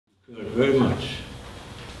Very much.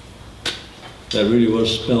 That really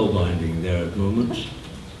was spellbinding there at moments.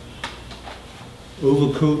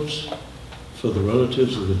 Overcoats for the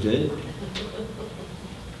relatives of the dead.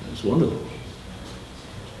 That's wonderful.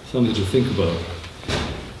 Something to think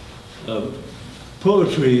about.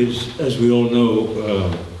 Poetry is, as we all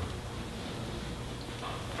know,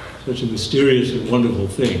 such a mysterious and wonderful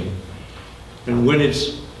thing. And when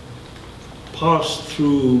it's passed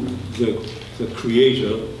through the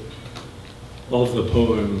creator of the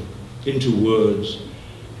poem into words,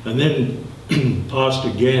 and then passed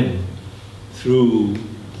again through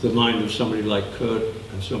the mind of somebody like Kurt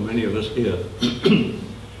and so many of us here,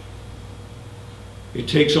 it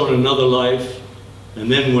takes on another life, and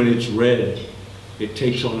then when it's read, it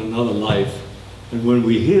takes on another life. And when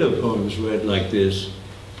we hear poems read like this,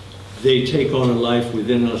 they take on a life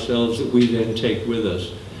within ourselves that we then take with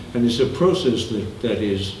us. And it's a process that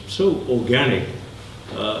is so organic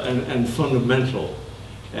and fundamental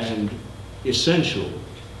and essential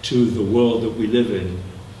to the world that we live in,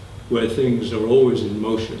 where things are always in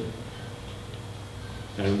motion.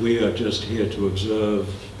 And we are just here to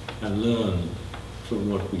observe and learn from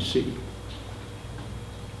what we see.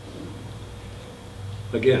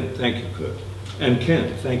 Again, thank you, Kurt. And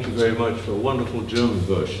Ken, thank you very much for a wonderful German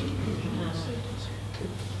version.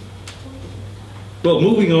 Well,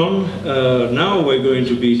 moving on, now we're going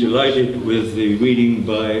to be delighted with the reading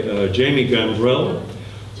by Jamey Gambrell,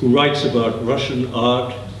 who writes about Russian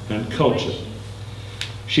art and culture.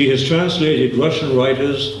 She has translated Russian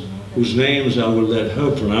writers whose names I will let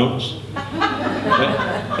her pronounce,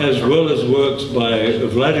 as well as works by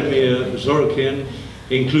Vladimir Sorokin,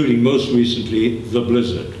 including most recently The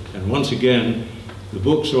Blizzard. And once again, the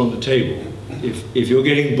books are on the table. If you're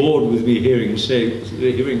getting bored with me hearing me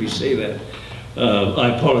say that,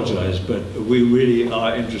 I apologize, but we really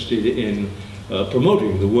are interested in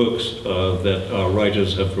promoting the works that our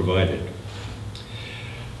writers have provided.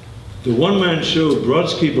 The one-man show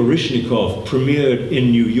Brodsky Baryshnikov premiered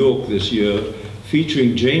in New York this year,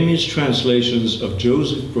 featuring Jamey's translations of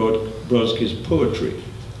Joseph Brodsky's poetry.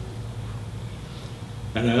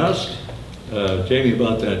 And I asked Jamey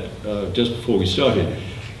about that just before we started.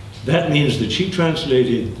 That means that she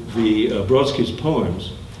translated the Brodsky's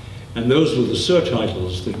poems, and those were the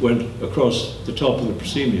surtitles that went across the top of the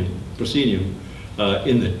proscenium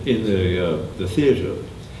in the theater.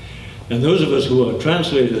 And those of us who are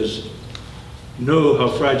translators know how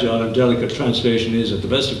fragile and delicate translation is at the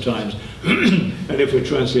best of times. And if we're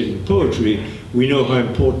translating poetry, we know how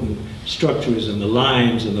important structure is, and the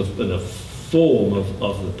lines and the form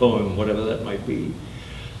of the poem, whatever that might be.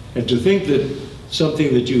 And to think that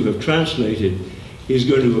something that you have translated is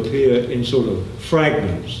going to appear in sort of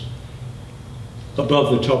fragments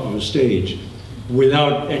above the top of a stage,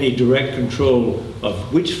 without any direct control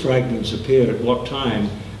of which fragments appear at what time,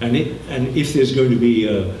 and if there's going to be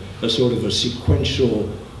a sort of a sequential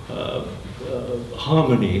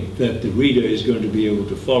harmony that the reader is going to be able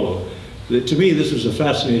to follow. To me, this was a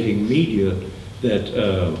fascinating media that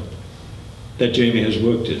Jamey has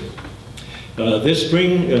worked in. This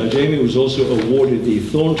spring, Jamey was also awarded the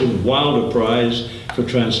Thornton Wilder Prize for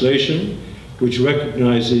translation, which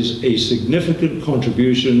recognizes a significant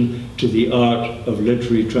contribution to the art of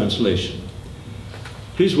literary translation.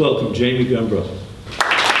 Please welcome Jamey Gambrell.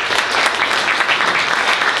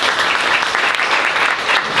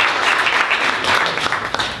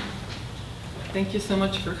 Thank you so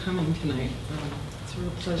much for coming tonight. It's a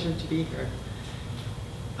real pleasure to be here.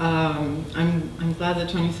 I'm glad that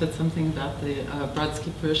Tony said something about the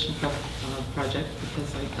Brodsky Baryshnikov project,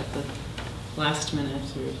 because at the last minute,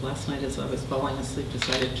 or last night as I was falling asleep,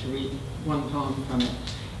 decided to read one poem from it.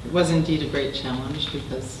 It was indeed a great challenge,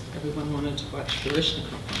 because everyone wanted to watch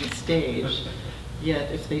Baryshnikov on the stage,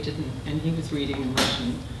 yet if they didn't, and he was reading in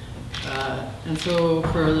Russian. And so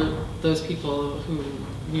for those people who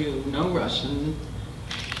knew no Russian,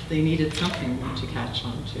 they needed something to catch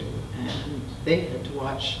on to, and they had to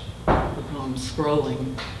watch the poem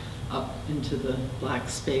scrolling up into the black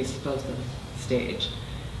space above the stage.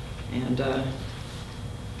 And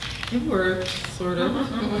it worked, sort of.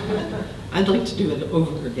 I'd like to do it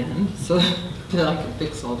over again, so that I could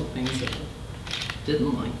fix all the things that I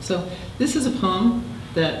didn't like. So this is a poem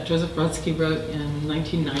that Joseph Brodsky wrote in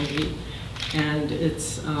 1990, and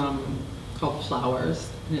it's called Flowers,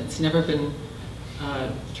 and it's never been,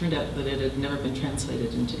 turned out that it had never been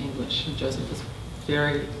translated into English, and Joseph was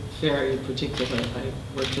very, very particular, I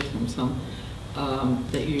worked with him some,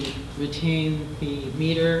 that you retain the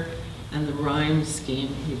meter and the rhyme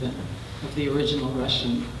scheme even of the original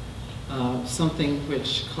Russian, something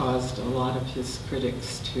which caused a lot of his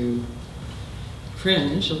critics to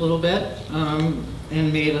cringe a little bit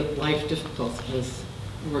and made life difficult as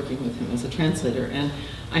working with him as a translator. And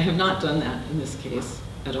I have not done that in this case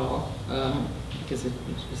at all, because of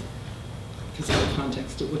the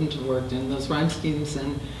context, it wouldn't have worked. And those rhyme schemes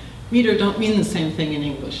and meter don't mean the same thing in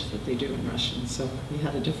English that they do in Russian, so we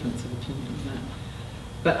had a difference of opinion on that.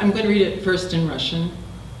 But I'm going to read it first in Russian,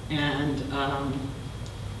 and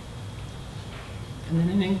then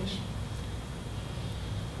in English.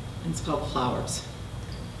 And it's called Flowers.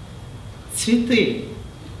 Цветы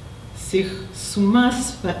с их с ума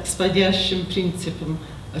сводящим принципом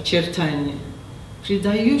очертания,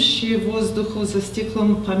 придающие воздуху за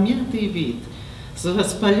стеклом помятый вид, с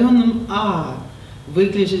воспаленным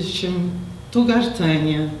выглядящим то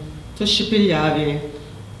гортанью, то шепелявее,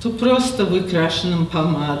 то просто выкрашенным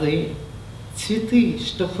помадой. Цветы,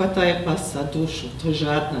 что хватает вас за душу, то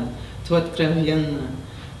жадно, то откровенно,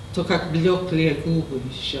 то как блеклые губы,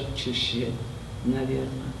 шепчущие,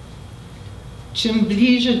 наверное. Чем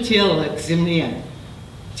ближе тело к земле,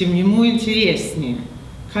 тем ему интереснее,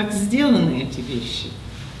 как сделаны эти вещи,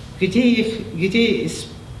 где из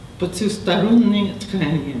потусторонней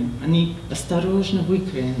ткани они осторожно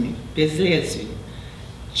выкроены, без лезвия.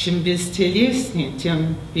 Чем бестелеснее,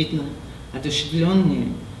 тем, видно,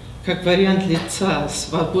 одушевленнее, как вариант лица,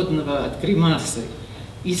 свободного от гримасы,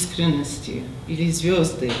 искренности или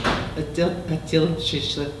звезды,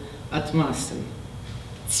 отделавшейся от массы.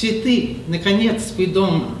 Цветы, наконец, вы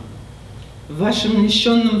дома. В вашем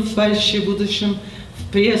лишенном фальши будущем,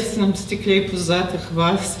 в пресном стекле пузатых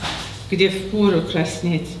ваз, где впору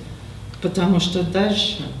краснеть, потому что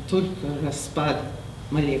дальше только распад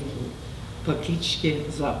молекул, по кличке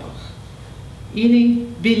запах. Или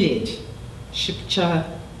белеть, шепча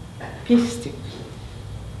пестик,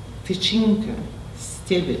 тычинка,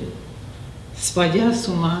 стебель, сводя с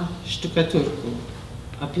ума штукатурку,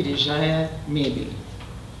 опережая мебель.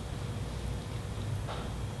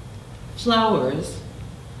 Flowers,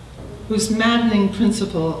 whose maddening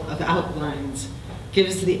principle of outlines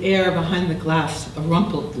gives the air behind the glass a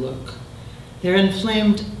rumpled look, their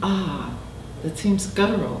inflamed that seems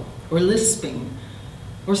guttural or lisping,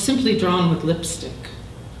 or simply drawn with lipstick.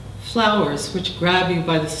 Flowers which grab you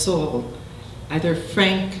by the soul, either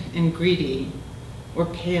frank and greedy, or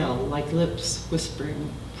pale like lips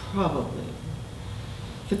whispering, probably.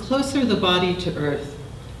 The closer the body to earth,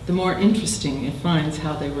 the more interesting it finds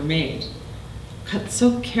how they were made. Cut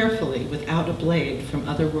so carefully without a blade from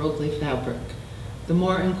otherworldly fabric, the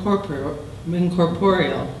more incorporeal,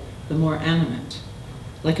 the more animate,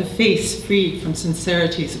 like a face freed from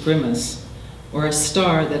sincerity's grimace, or a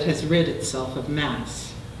star that has rid itself of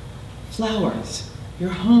mass. Flowers, your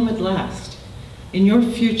home at last, in your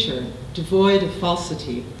future, devoid of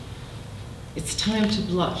falsity. It's time to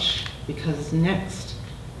blush, because next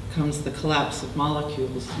comes the collapse of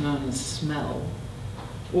molecules known as smell,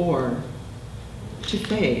 or to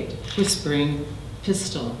fade, whispering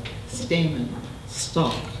pistil, stamen,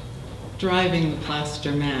 stalk, driving the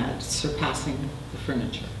plaster mad, surpassing the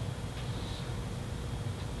furniture.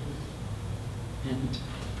 And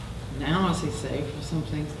now, as I say, for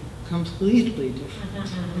something completely different,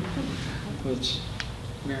 which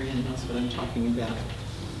Marina knows what I'm talking about.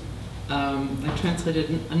 I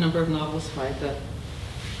translated a number of novels by the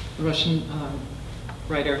Russian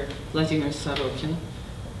writer Vladimir Sorokin,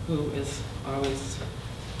 who is always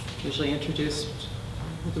usually introduced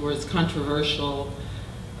with the words controversial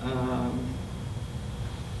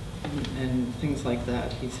and things like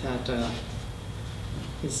that. He's had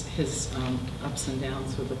his ups and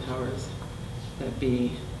downs with the powers that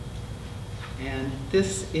be. And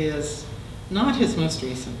this is not his most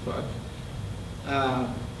recent book.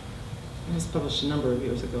 It was published a number of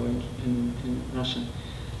years ago in Russian.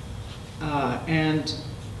 And,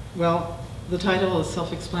 well, the title is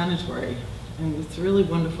self-explanatory, and it's a really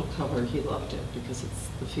wonderful cover. He loved it because it's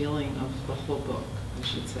the feeling of the whole book, I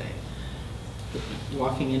should say,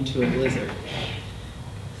 walking into a blizzard.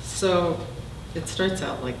 So it starts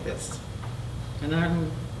out like this, and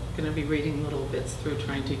I'm going to be reading little bits through,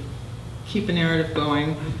 trying to keep a narrative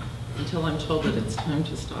going until I'm told that it's time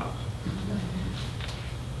to stop.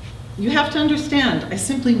 You have to understand, I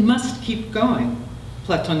simply must keep going,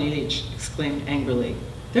 Platon Ilyich exclaimed angrily.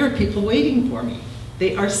 There are people waiting for me.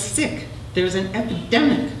 They are sick. There's an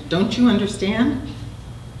epidemic. Don't you understand?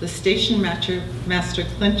 The station master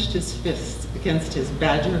clenched his fists against his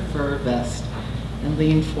badger fur vest and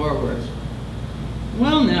leaned forward.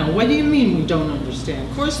 Well now, what do you mean we don't understand?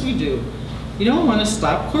 Of course we do. You don't want to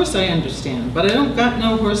stop? Of course I understand. But I don't got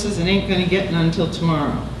no horses and ain't going to get none until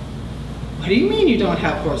tomorrow. What do you mean you don't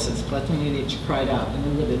have horses? Platon Ilyich cried out in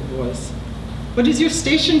a livid voice. What is your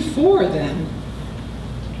station for, then?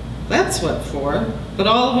 That's what for, but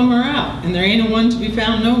all of them are out, and there ain't a one to be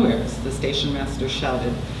found nowheres, the station master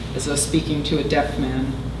shouted, as though speaking to a deaf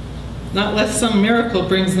man. Not unless some miracle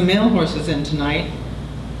brings the mail horses in tonight,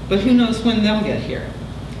 but who knows when they'll get here.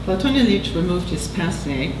 Platon Ilyich removed his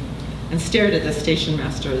pince-nez and stared at the station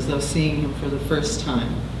master as though seeing him for the first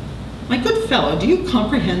time. My good fellow, do you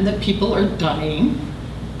comprehend that people are dying?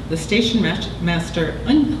 The station master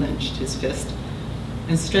unclenched his fist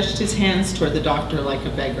and stretched his hands toward the doctor like a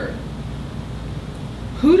beggar.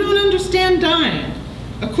 Who don't understand dying?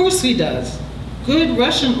 Of course we does. Good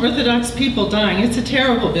Russian Orthodox people dying, it's a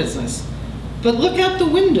terrible business. But look out the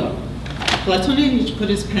window. Platon Ilyich put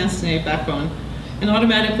his pince-nez back on and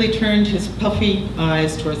automatically turned his puffy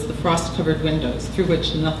eyes towards the frost-covered windows, through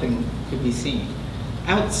which nothing could be seen.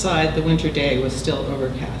 Outside, the winter day was still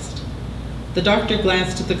overcast. The doctor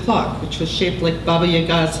glanced at the clock, which was shaped like Baba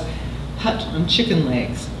Yaga's hut on chicken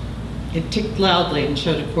legs. It ticked loudly and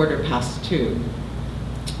showed 2:15.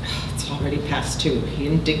 It's already past 2. He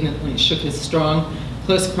indignantly shook his strong,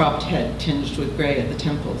 close-cropped head tinged with gray at the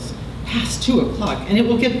temples. Past 2 o'clock, and it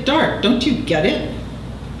will get dark. Don't you get it?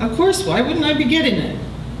 Of course, why wouldn't I be getting it?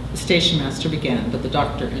 The station master began, but the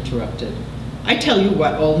doctor interrupted. I tell you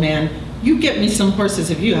what, old man, you get me some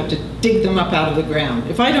horses if you have to dig them up out of the ground.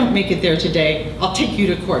 If I don't make it there today, I'll take you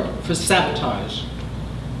to court for sabotage.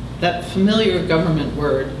 That familiar government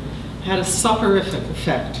word had a soporific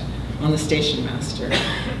effect on the station master.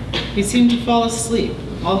 He seemed to fall asleep,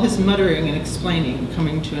 all his muttering and explaining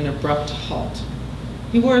coming to an abrupt halt.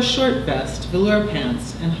 He wore a short vest, velour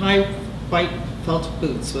pants, and high white felt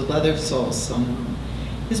boots with leather soles sewn on.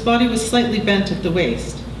 His body was slightly bent at the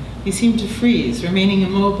waist. He seemed to freeze, remaining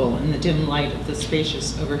immobile in the dim light of the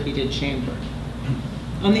spacious, overheated chamber.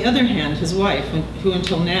 On the other hand, his wife, who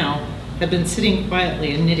until now had been sitting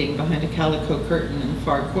quietly and knitting behind a calico curtain in the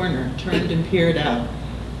far corner, turned and peered out,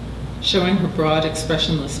 showing her broad,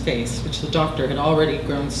 expressionless face, which the doctor had already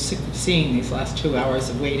grown sick of seeing these last 2 hours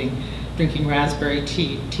of waiting, drinking raspberry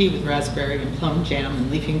tea with raspberry and plum jam,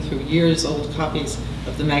 and leafing through years-old copies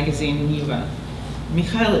of the magazine Niva.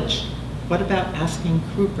 Mikhailich, what about asking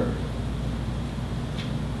Kruper?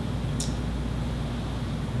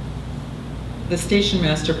 The station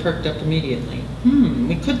master perked up immediately.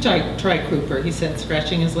 We could try Kruper, he said,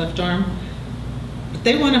 scratching his left arm. But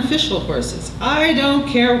they want official horses. I don't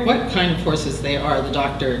care what kind of horses they are, the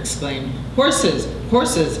doctor exclaimed. Horses,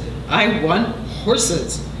 horses, I want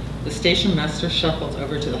horses. The station master shuffled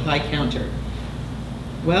over to the high counter.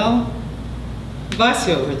 Well,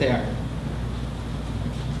 Vasya over there.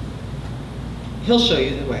 He'll show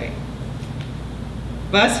you the way.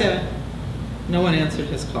 Vasya. No one answered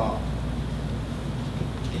his call.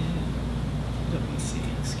 Let me see.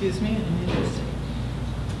 Excuse me. I need to see.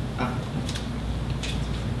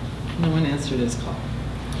 No one answered his call.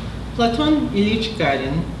 Platon Ilyich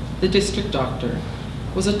Garin, the district doctor,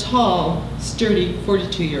 was a tall, sturdy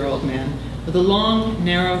 42-year-old man with a long,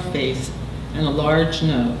 narrow face and a large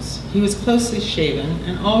nose. He was closely shaven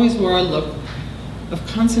and always wore a look of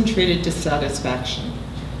concentrated dissatisfaction.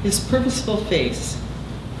 His purposeful face,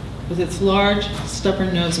 with its large,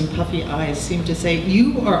 stubborn nose and puffy eyes, seemed to say,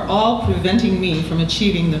 you are all preventing me from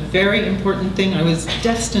achieving the very important thing I was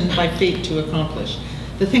destined by fate to accomplish,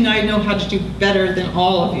 the thing I know how to do better than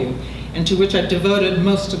all of you, and to which I've devoted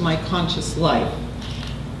most of my conscious life.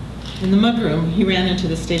 In the mudroom, he ran into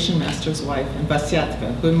the station master's wife and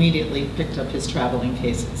Vasyatka, who immediately picked up his traveling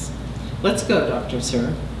cases. Let's go, doctor,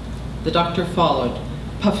 sir. The doctor followed,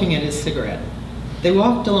 puffing at his cigarette. They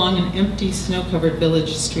walked along an empty, snow-covered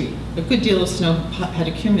village street. A good deal of snow had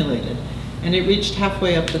accumulated, and it reached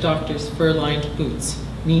halfway up the doctor's fur-lined boots,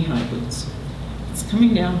 knee-high boots. It's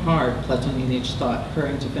coming down hard, Platon Ilyich thought,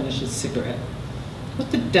 hurrying to finish his cigarette.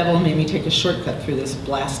 What the devil made me take a shortcut through this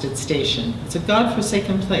blasted station? It's a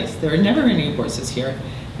godforsaken place. There are never any horses here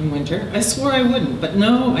in winter. I swore I wouldn't, but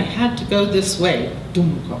no, I had to go this way,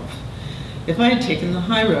 Dumkov. If I had taken the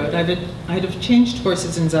high road, I'd have changed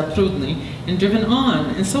horses in Zaprudny and driven on,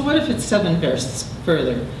 and so what if it's 7 versts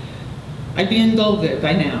further? I'd be in Dolge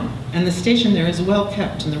by now, and the station there is well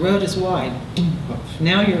kept, and the road is wide, Dumkov.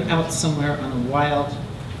 Now you're out somewhere on a wild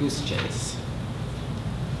goose chase.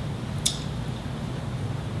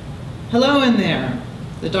 Hello in there.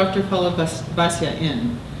 The doctor followed Vasya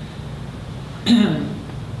in. And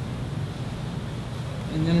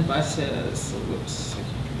then Vasya said, whoops, I can't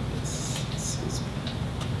read this. Excuse me.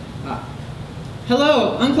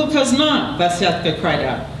 Hello, Uncle Kazma, Vasyatka cried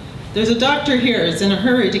out. There's a doctor here. He's in a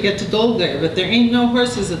hurry to get to Dolge, but there ain't no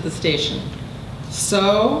horses at the station.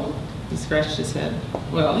 So, he scratched his head.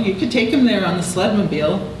 Well, you could take him there on the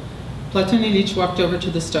sledmobile. Platon Ilyich walked over to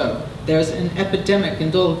the stove. "There's an epidemic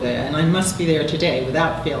in Dolgaya, and I must be there today,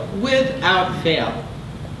 without fail." Without fail.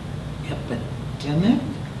 Epidemic?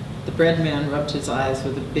 The bread man rubbed his eyes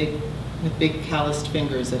with big calloused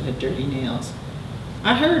fingers that had dirty nails.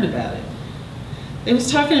 "I heard about it. They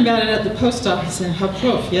was talking about it at the post office in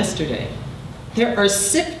Haprov yesterday. There are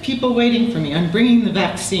sick people waiting for me. I'm bringing the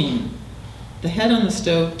vaccine." The head on the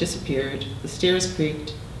stove disappeared, the stairs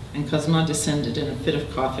creaked, and Kuzma descended in a fit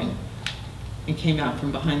of coughing and came out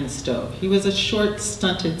from behind the stove. He was a short,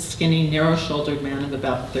 stunted, skinny, narrow-shouldered man of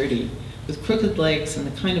about 30, with crooked legs and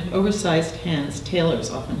the kind of oversized hands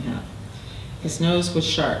tailors often have. His nose was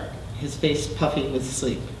sharp, his face puffy with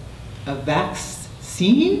sleep. "A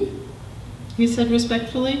vaccine?" he said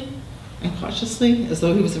respectfully and cautiously, as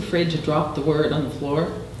though he was afraid to drop the word on the floor.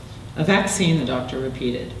 "A vaccine," the doctor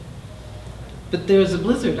repeated. "But there's a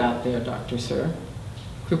blizzard out there, doctor, sir."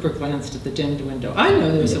 Kruper glanced at the dimmed window. "I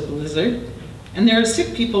know there's a blizzard, and there are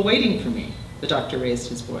sick people waiting for me." The doctor raised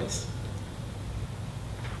his voice.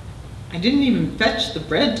 "I didn't even fetch the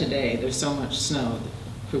bread today, there's so much snow,"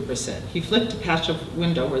 Kruper said. He flicked a patch of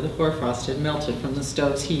window where the hoarfrost had melted from the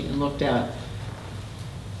stove's heat and looked out.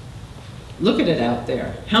 "Look at it out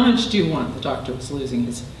there. How much do you want?" The doctor was losing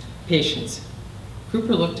his patience.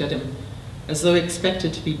 Kruper looked at him as though he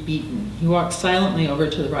expected to be beaten. He walked silently over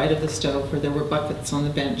to the right of the stove where there were buckets on the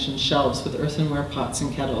bench and shelves with earthenware pots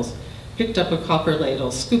and kettles, picked up a copper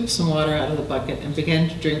ladle, scooped some water out of the bucket, and began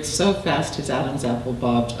to drink so fast his Adam's apple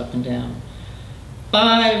bobbed up and down.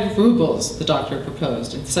 5 rubles, the doctor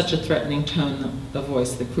proposed, in such a threatening tone of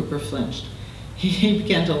voice that Kruper flinched. He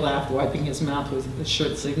began to laugh, wiping his mouth with his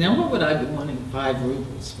shirt sleeve. "Now what would I be wanting 5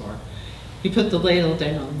 rubles for?" He put the ladle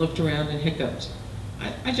down, looked around, and hiccuped.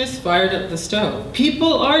 I just fired up the stove.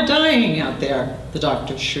 "People are dying out there," the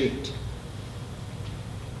doctor shrieked.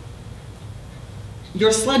 "Your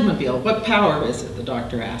sledmobile, what power is it?" the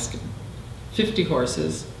doctor asked him. 50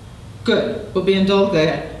 horses. "Good. We'll be in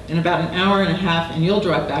Dolgaya in about an hour and a half, and you'll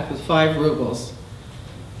drive back with 5 rubles.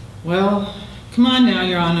 "Well, come on now,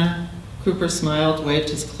 Your Honor." Kruper smiled, waved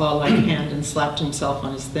his claw-like hand, and slapped himself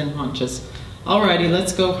on his thin haunches. "All righty,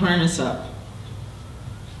 let's go harness up."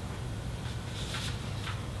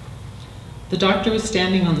 The doctor was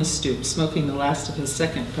standing on the stoop, smoking the last of his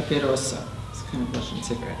second papyrosa, it's kind of Russian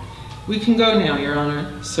cigarette. "We can go now, Your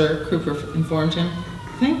Honor, sir," Kruper informed him.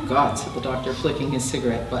 "Thank God," said the doctor, flicking his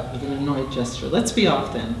cigarette butt with an annoyed gesture. "Let's be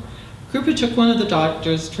off then." Kruper took one of the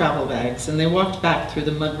doctor's travel bags, and they walked back through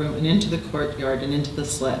the mudroom and into the courtyard and into the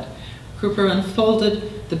sled. Kruper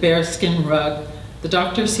unfolded the bearskin rug. The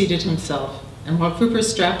doctor seated himself, and while Kruper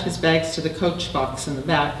strapped his bags to the coach box in the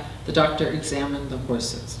back, the doctor examined the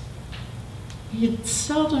horses. He had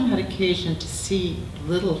seldom had occasion to see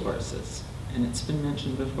little horses, and it's been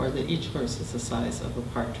mentioned before that each horse is the size of a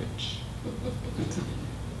partridge.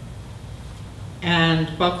 And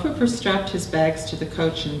while Kruper strapped his bags to the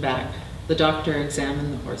coach and back, the doctor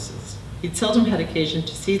examined the horses. He'd seldom had occasion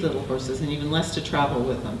to see little horses, and even less to travel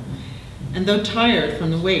with them. And though tired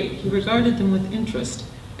from the wait, he regarded them with interest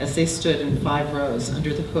as they stood in 5 rows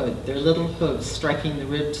under the hood, their little hooves striking the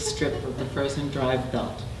ribbed strip of the frozen drive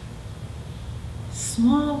belt.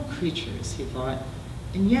 Small creatures, he thought,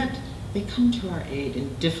 and yet they come to our aid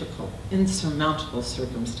in difficult, insurmountable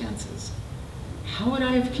circumstances. How would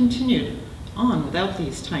I have continued on without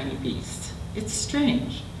these tiny beasts? It's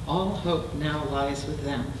strange. All hope now lies with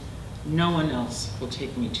them. No one else will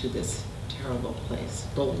take me to this terrible place,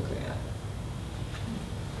 Dolgaya.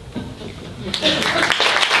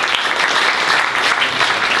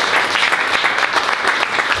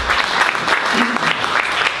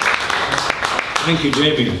 Thank you,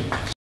 Jamey.